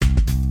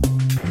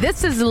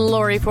This is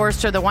Lori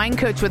Forster, the wine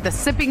coach with the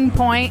Sipping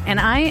Point, and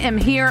I am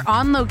here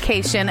on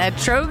location at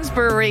Troegs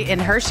Brewery in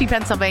Hershey,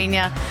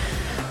 Pennsylvania.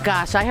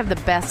 Gosh, I have the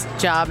best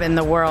job in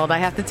the world, I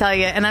have to tell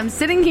you. And I'm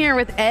sitting here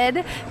with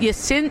Ed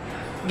Yashinsky.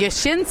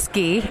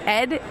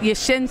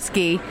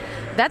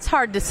 That's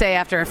hard to say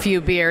after a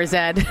few beers,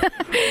 Ed.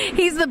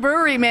 He's the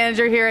brewery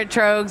manager here at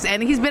Troegs,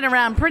 and he's been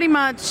around pretty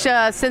much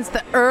since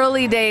the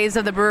early days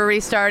of the brewery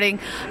starting.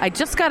 I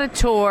just got a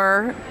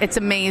tour. It's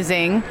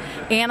amazing.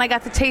 And I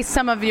got to taste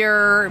some of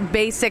your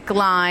basic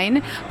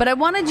line. But I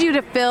wanted you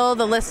to fill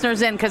the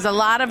listeners in, because a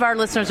lot of our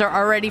listeners are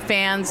already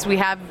fans. We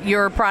have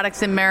your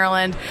products in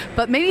Maryland,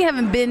 but maybe you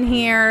haven't been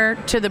here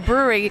to the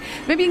brewery.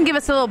 Maybe you can give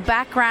us a little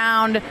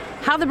background,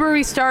 how the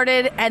brewery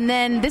started, and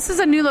then this is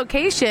a new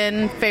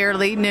location,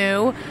 fairly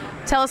new.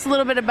 Tell us a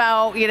little bit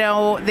about,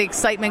 the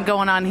excitement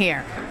going on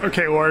here.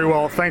 Okay, Lori,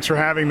 well, thanks for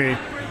having me.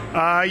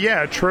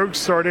 Troegs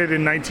started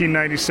in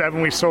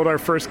 1997. We sold our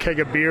first keg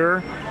of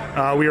beer.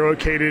 We are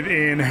located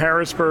in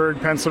Harrisburg,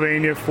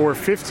 Pennsylvania for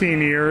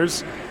 15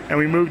 years, and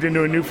we moved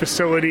into a new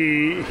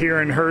facility here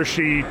in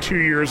Hershey 2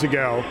 years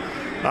ago.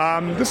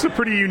 This is a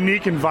pretty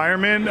unique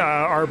environment.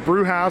 Our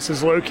brew house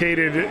is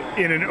located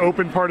in an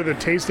open part of the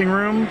tasting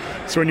room.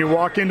 So when you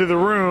walk into the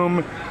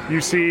room,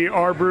 you see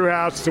our brew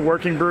house. It's a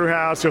working brew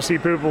house. You'll see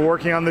people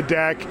working on the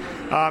deck,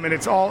 and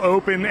it's all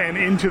open and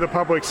into the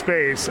public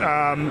space. We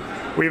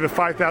have a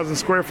 5,000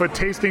 square foot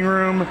tasting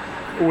room,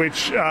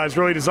 which is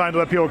really designed to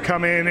let people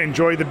come in,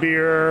 enjoy the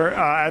beer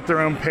at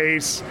their own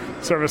pace,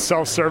 sort of a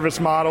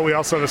self-service model. We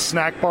also have a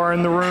snack bar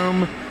in the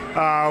room,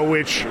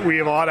 which we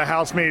have a lot of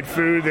house-made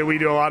food that we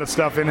do a lot of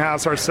stuff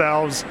in-house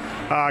ourselves,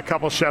 a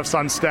couple chefs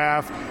on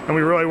staff, and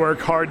we really work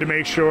hard to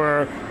make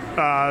sure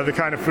the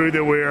kind of food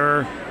that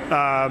we're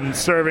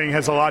serving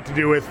has a lot to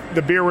do with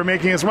the beer we're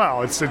making as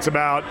well. It's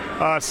about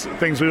us,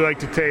 things we like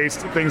to taste,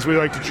 things we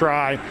like to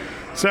try.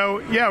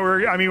 So,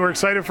 we're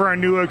excited for our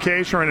new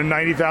location. We're in a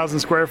 90,000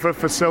 square foot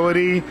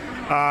facility.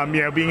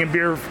 Being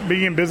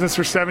in business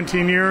for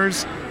 17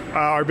 years,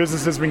 our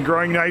business has been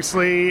growing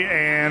nicely,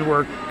 and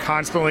we're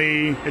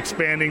constantly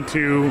expanding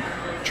to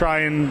try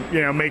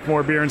and make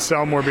more beer and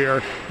sell more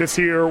beer. This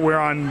year we're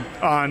on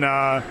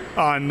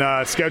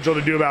schedule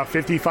to do about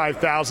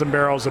 55,000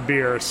 barrels of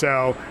beer.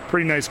 So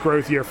pretty nice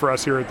growth year for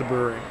us here at the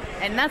brewery.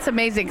 And that's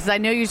amazing, because I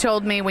know you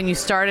told me when you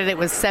started it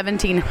was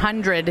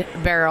 1,700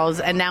 barrels,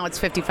 and now it's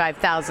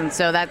 55,000.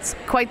 So that's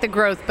quite the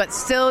growth, but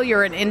still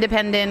you're an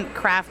independent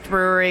craft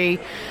brewery.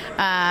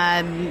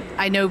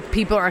 I know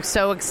people are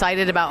so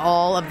excited about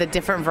all of the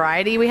different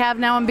variety we have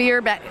now in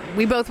beer.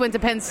 We both went to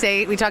Penn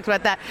State. We talked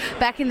about that.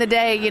 Back in the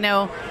day,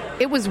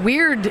 it was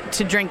weird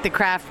to drink the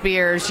craft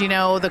beers.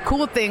 The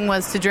cool thing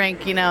was to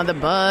drink, the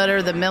Bud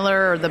or the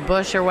Miller or the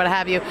Busch or what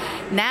have you.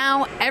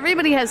 Now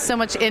everybody has so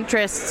much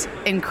interest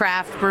in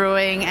craft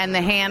brewing and the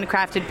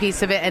handcrafted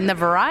piece of it and the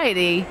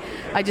variety.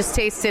 I just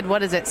tasted,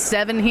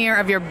 7 here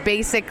of your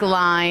basic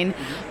line.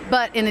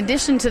 But in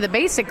addition to the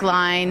basic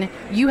line,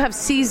 you have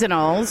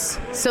seasonals.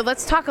 So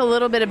let's talk a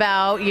little bit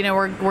about,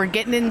 we're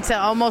getting into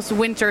almost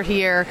winter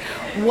here.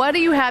 What do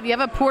you have? You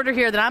have a porter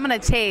here that I'm going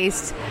to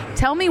taste.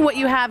 Tell me what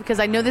you have, because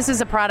I know this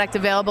is a product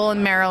available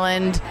in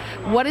Maryland.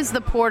 What is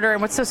the porter,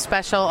 and what's so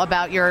special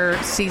about your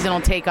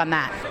seasonal take on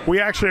that? We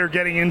actually are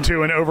getting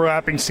into an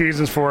overlapping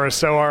seasons for us.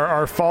 So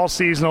our fall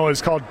seasonal is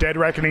called Dead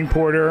Reckoning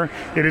Porter.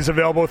 It is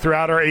available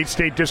throughout our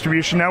 8-state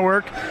distribution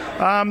network.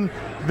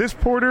 This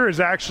porter is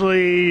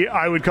actually,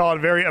 I would call it a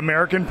very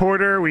American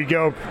porter. We're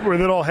a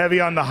little heavy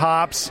on the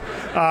hops.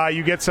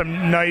 You get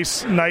some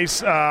nice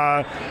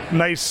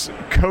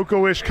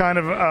cocoa-ish kind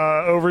of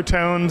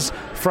overtones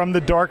from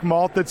the dark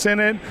malt that's in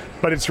it,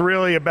 but it's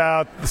really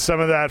about some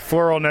of that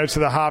floral notes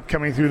of the hop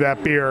coming through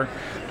that beer.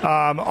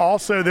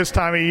 Also, this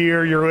time of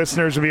year, your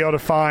listeners will be able to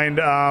find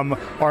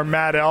our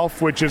Mad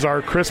Elf, which is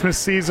our Christmas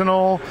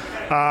seasonal.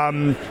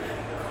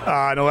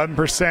 An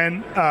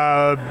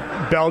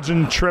 11%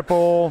 Belgian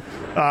triple,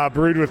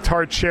 brewed with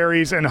tart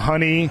cherries and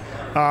honey.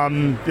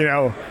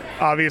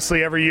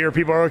 Obviously every year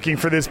people are looking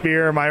for this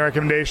beer. My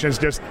recommendation is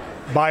just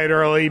buy it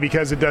early,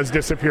 because it does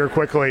disappear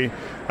quickly.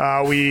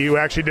 We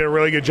actually did a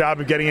really good job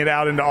of getting it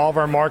out into all of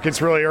our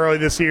markets really early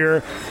this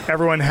year.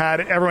 Everyone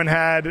had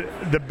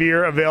the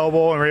beer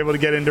available and were able to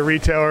get into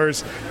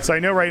retailers. So I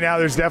know right now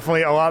there's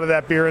definitely a lot of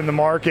that beer in the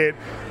market,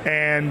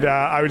 and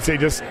I would say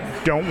just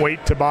don't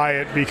wait to buy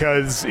it,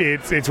 because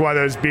it's one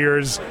of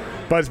those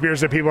buzz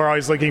beers that people are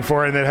always looking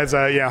for, and that has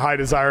a high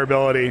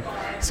desirability.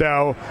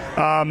 So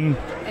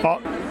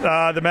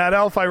the Mad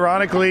Elf,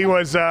 ironically,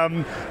 was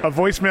a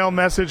voicemail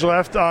message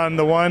left on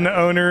the one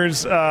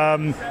owner's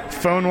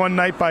phone one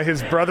night by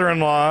his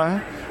brother-in-law,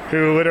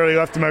 who literally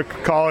left him a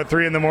call at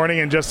 3 a.m.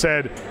 and just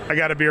said, "I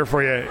got a beer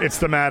for you. It's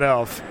the Mad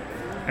Elf."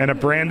 And a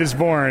brand is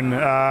born.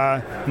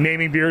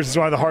 Naming beers is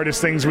one of the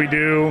hardest things we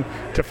do.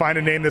 To find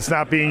a name that's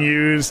not being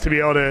used, to be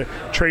able to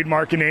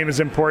trademark a name is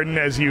important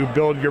as you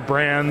build your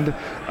brand.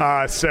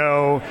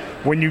 So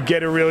when you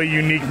get a really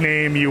unique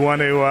name, you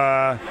want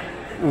to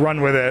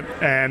run with it.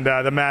 And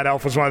the Mad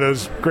Elf was one of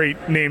those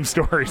great name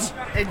stories.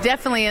 It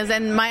definitely is.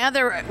 And my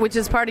other, which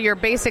is part of your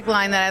basic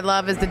line that I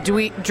love, is the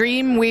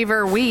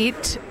Dreamweaver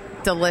Wheat.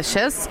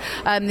 Delicious.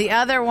 The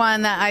other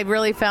one that I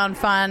really found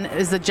fun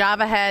is the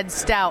Java Head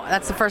Stout.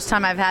 That's the first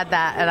time I've had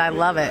that, and I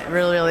love it.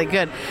 Really, really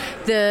good.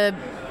 The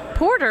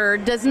porter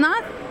does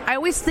not, I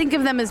always think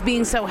of them as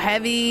being so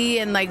heavy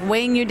and like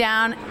weighing you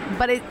down,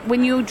 but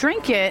when you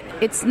drink it,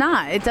 it's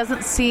not. It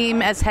doesn't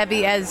seem as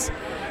heavy as...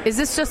 Is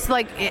this just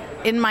like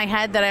in my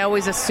head that I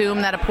always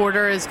assume that a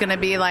porter is going to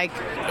be like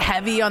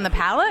heavy on the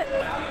palate?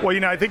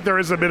 Well, I think there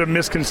is a bit of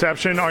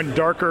misconception on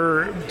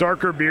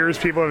darker beers.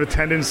 People have a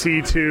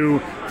tendency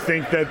to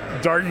think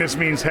that darkness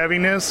means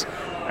heaviness.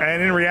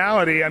 And in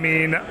reality, I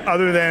mean,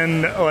 other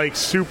than like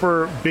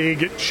super big,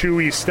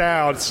 chewy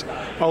stouts,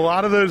 a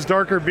lot of those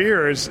darker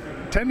beers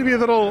tend to be a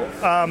little,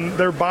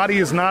 their body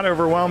is not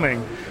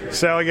overwhelming.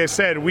 So like I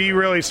said, we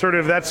really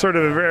that's sort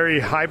of a very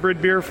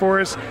hybrid beer for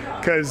us,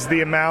 because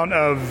the amount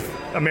of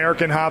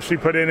American hops we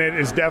put in it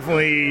is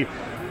definitely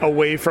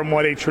away from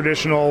what a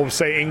traditional,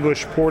 say,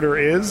 English porter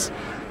is.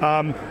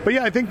 But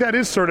yeah, I think that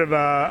is sort of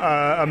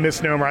a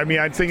misnomer. I mean,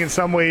 I think in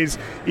some ways,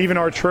 even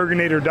our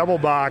Troegs Double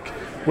Bock,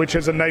 which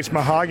has a nice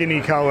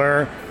mahogany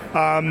color,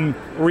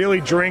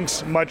 really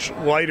drinks much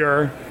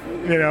lighter,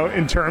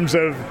 in terms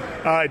of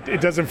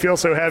it doesn't feel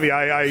so heavy.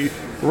 I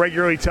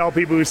regularly tell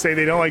people who say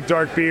they don't like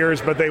dark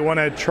beers, but they want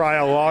to try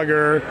a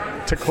lager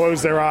to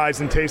close their eyes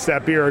and taste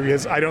that beer,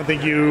 because I don't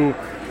think you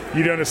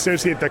don't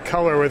associate the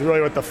color with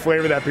really what the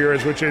flavor of that beer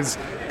is, which is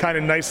kind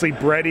of nicely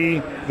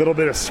bready, a little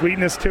bit of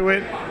sweetness to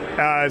it.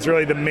 Is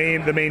really the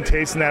main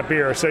taste in that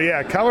beer. So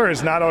yeah, color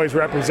is not always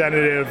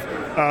representative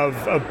of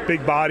a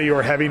big body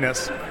or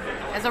heaviness.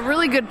 That's a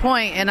really good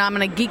point, and I'm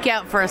going to geek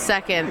out for a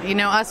second.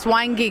 Us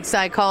wine geeks,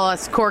 I call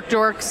us cork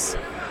dorks.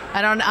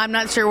 I'm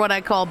not sure what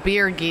I call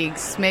beer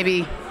geeks.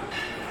 Maybe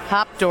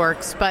hop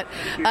dorks, but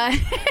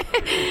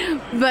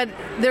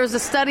there's a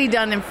study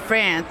done in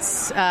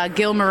France.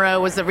 Gil Moreau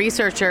was the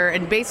researcher,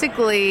 and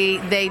basically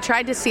they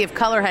tried to see if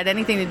color had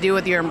anything to do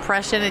with your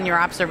impression and your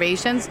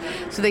observations.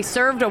 So they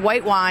served a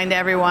white wine to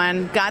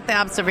everyone, got the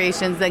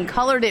observations, then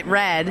colored it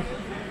red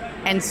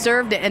and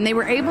served it, and they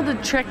were able to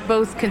trick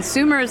both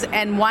consumers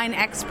and wine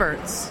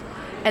experts.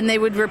 And they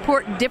would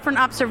report different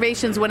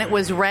observations when it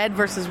was red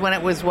versus when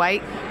it was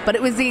white, but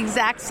it was the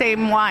exact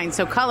same wine.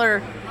 So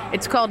color,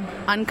 it's called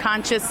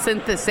unconscious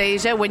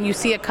synesthesia. When you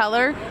see a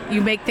color,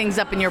 you make things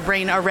up in your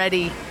brain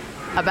already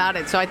about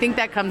it. So I think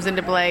that comes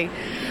into play.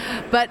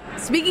 But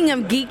speaking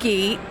of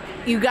geeky,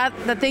 you got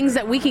the things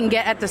that we can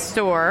get at the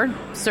store,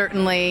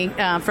 certainly,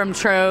 from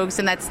Troegs,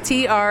 and that's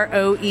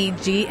Troegs.com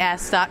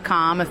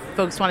if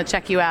folks want to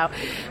check you out.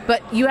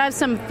 But you have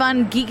some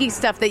fun, geeky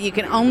stuff that you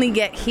can only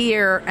get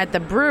here at the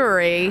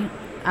brewery,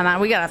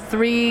 and we got a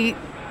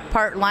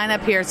 3-part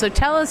lineup here. So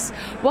tell us,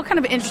 what kind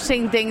of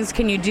interesting things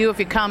can you do if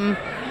you come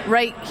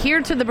right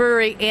here to the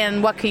brewery,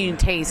 and what can you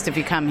taste if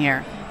you come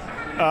here?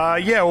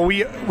 Yeah, well,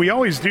 we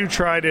always do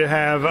try to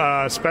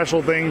have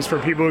special things for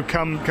people who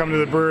come to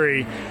the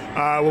brewery.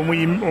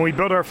 When we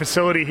built our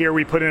facility here,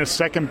 we put in a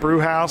second brew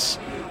house,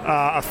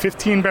 a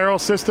 15-barrel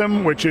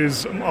system, which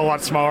is a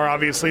lot smaller,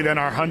 obviously, than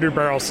our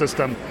 100-barrel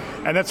system,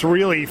 and that's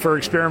really for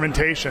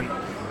experimentation.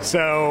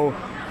 So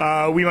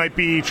we might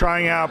be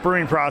trying out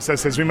brewing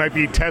processes. We might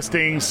be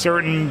testing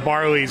certain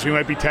barleys. We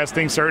might be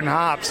testing certain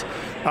hops.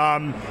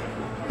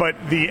 But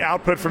the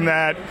output from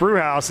that brew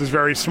house is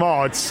very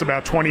small. It's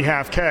about 20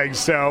 half kegs.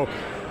 So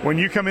when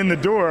you come in the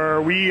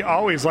door, we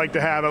always like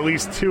to have at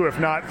least 2, if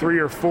not 3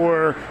 or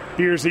 4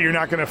 beers that you're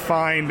not going to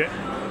find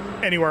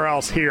anywhere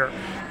else here.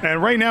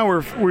 And right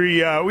now we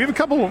have a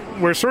couple.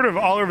 We're sort of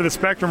all over the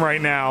spectrum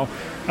right now.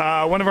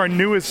 One of our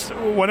newest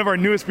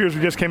beers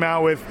we just came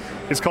out with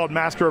is called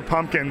Master of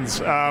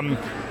Pumpkins.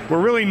 We're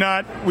really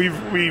not.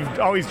 We've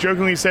always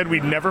jokingly said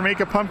we'd never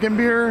make a pumpkin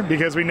beer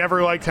because we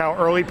never liked how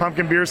early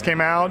pumpkin beers came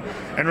out.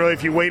 And really,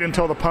 if you wait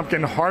until the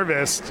pumpkin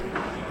harvest,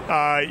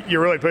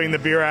 you're really putting the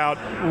beer out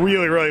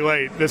really, really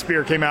late. This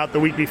beer came out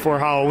the week before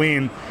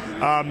Halloween.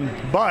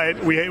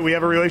 But we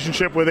have a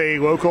relationship with a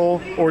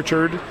local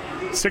orchard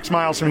 6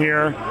 miles from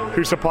here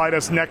who supplied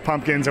us neck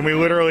pumpkins, and we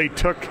literally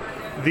took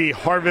the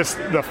harvest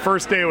the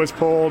first day it was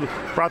pulled,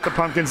 brought the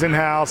pumpkins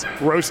in-house,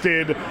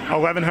 roasted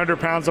 1,100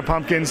 pounds of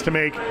pumpkins to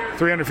make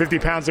 350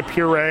 pounds of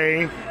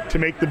puree to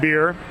make the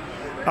beer.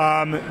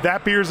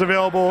 That beer is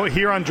available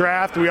here on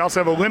draft. We also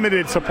have a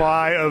limited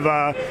supply of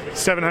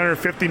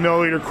 750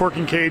 milliliter cork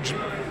and cage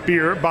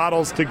beer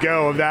bottles to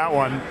go of that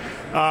one.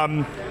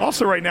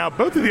 Also, right now,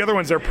 both of the other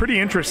ones are pretty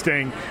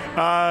interesting.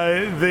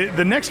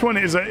 The next one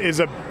is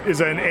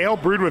an ale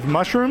brewed with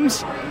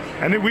mushrooms,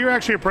 and we were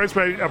actually approached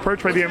by the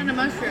kind of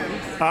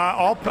mushrooms.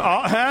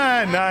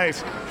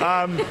 Nice.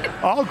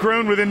 All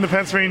grown within the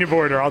Pennsylvania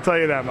border. I'll tell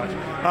you that much.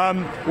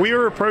 We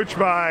were approached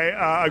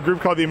by a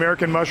group called the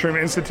American Mushroom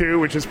Institute,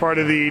 which is part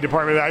of the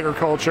Department of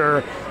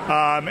Agriculture,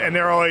 and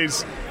they're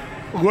always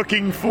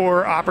looking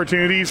for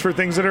opportunities for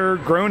things that are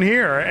grown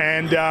here.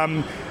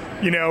 And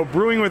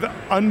brewing with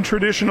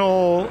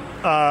untraditional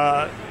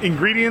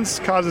ingredients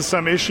causes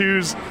some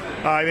issues.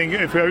 I think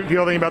if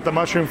people think about the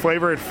mushroom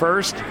flavor at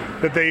first,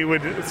 that they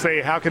would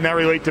say, how can that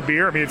relate to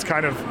beer? I mean, it's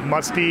kind of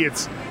musty.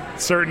 It's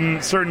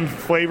certain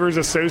flavors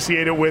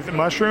associated with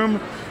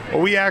mushroom.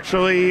 Well, we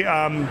actually,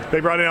 they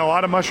brought in a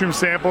lot of mushroom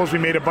samples. We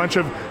made a bunch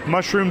of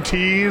mushroom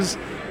teas.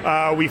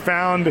 We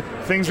found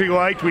things we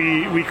liked.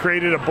 We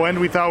created a blend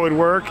we thought would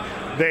work.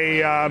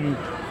 They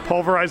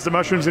pulverized the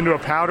mushrooms into a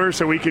powder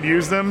so we could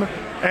use them,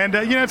 and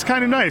it's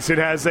kind of nice. It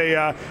has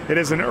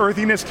an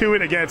earthiness to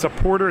it. Again, it's a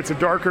porter. It's a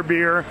darker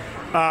beer.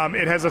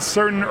 It has a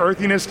certain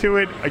earthiness to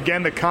it.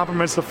 Again, that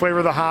complements the flavor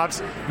of the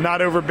hops.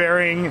 Not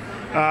overbearing.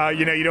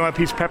 You don't have a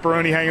piece of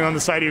pepperoni hanging on the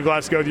side of your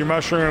glass to go with your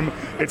mushroom.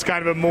 It's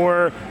kind of a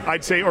more,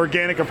 I'd say,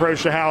 organic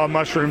approach to how a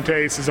mushroom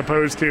tastes, as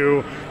opposed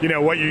to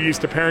what you're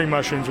used to pairing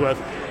mushrooms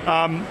with.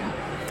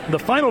 The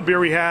final beer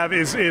we have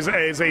is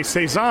a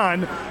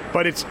saison,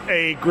 but it's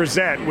a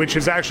grisette, which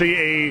is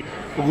actually a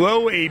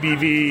low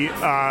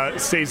ABV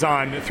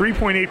saison,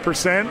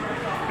 3.8%,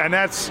 and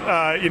that's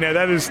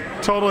that is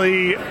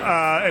totally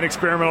an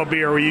experimental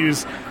beer. We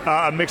use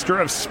a mixture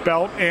of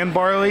spelt and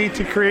barley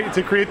to create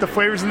the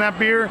flavors in that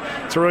beer.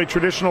 It's a really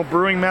traditional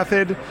brewing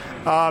method,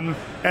 and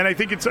I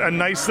think it's a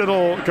nice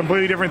little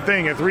completely different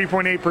thing. At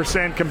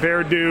 3.8%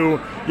 compared to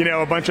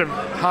a bunch of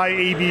high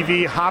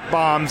ABV hop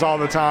bombs all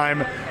the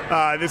time.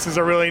 This is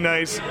a really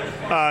nice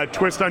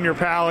twist on your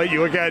palate.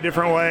 You look at it a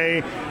different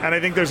way, and I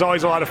think there's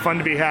always a lot of fun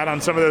to be had on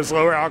some of those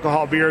lower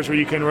alcohol beers where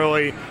you can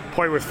really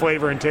play with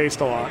flavor and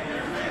taste a lot.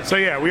 So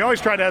yeah, we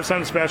always try to have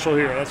something special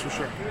here, that's for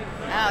sure.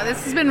 Oh,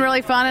 this has been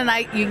really fun, and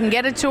you can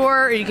get a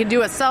tour, or you can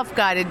do a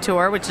self-guided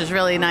tour, which is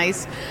really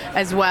nice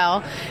as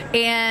well.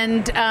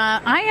 And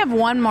I have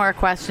one more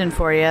question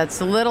for you.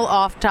 It's a little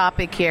off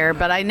topic here,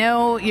 but I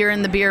know you're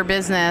in the beer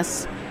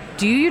business.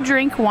 Do you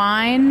drink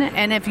wine?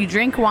 And if you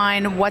drink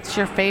wine, what's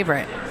your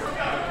favorite?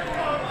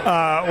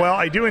 Well,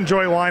 I do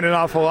enjoy wine an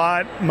awful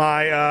lot.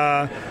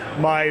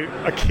 My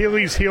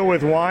Achilles heel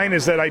with wine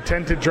is that I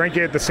tend to drink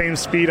it at the same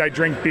speed I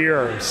drink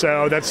beer.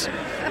 So that's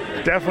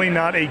definitely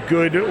not a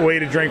good way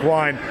to drink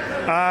wine.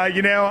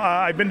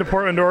 I've been to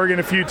Portland, Oregon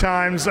a few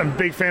times. I'm a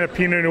big fan of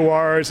Pinot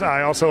Noirs.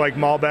 I also like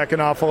Malbec an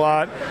awful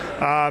lot.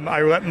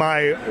 I let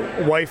my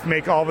wife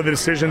make all of the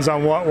decisions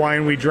on what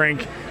wine we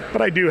drink,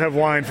 but I do have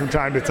wine from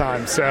time to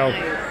time. So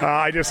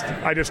I just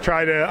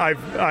try to. I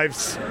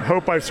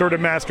hope I've sort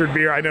of mastered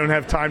beer. I don't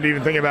have time to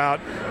even think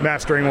about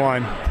mastering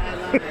wine.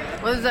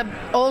 Well, there's an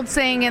old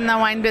saying in the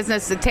wine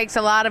business: it takes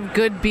a lot of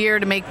good beer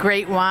to make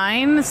great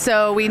wine.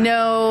 So we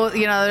know,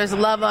 there's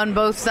love on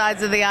both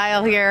sides of the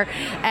aisle here,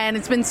 and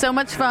it's been so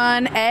much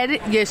fun. Ed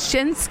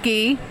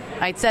Yashinsky,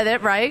 I said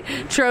it right,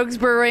 Troegs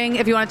Brewing.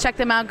 If you want to check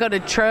them out, go to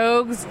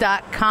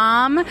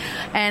Troegs.com,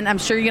 and I'm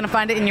sure you're going to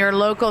find it in your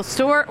local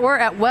store or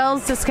at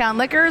Wells Discount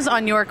Liquors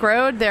on York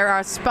Road. They're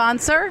our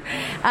sponsor.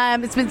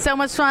 It's been so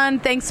much fun.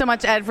 Thanks so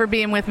much, Ed, for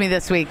being with me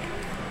this week.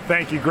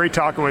 Thank you. Great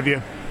talking with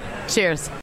you. Cheers.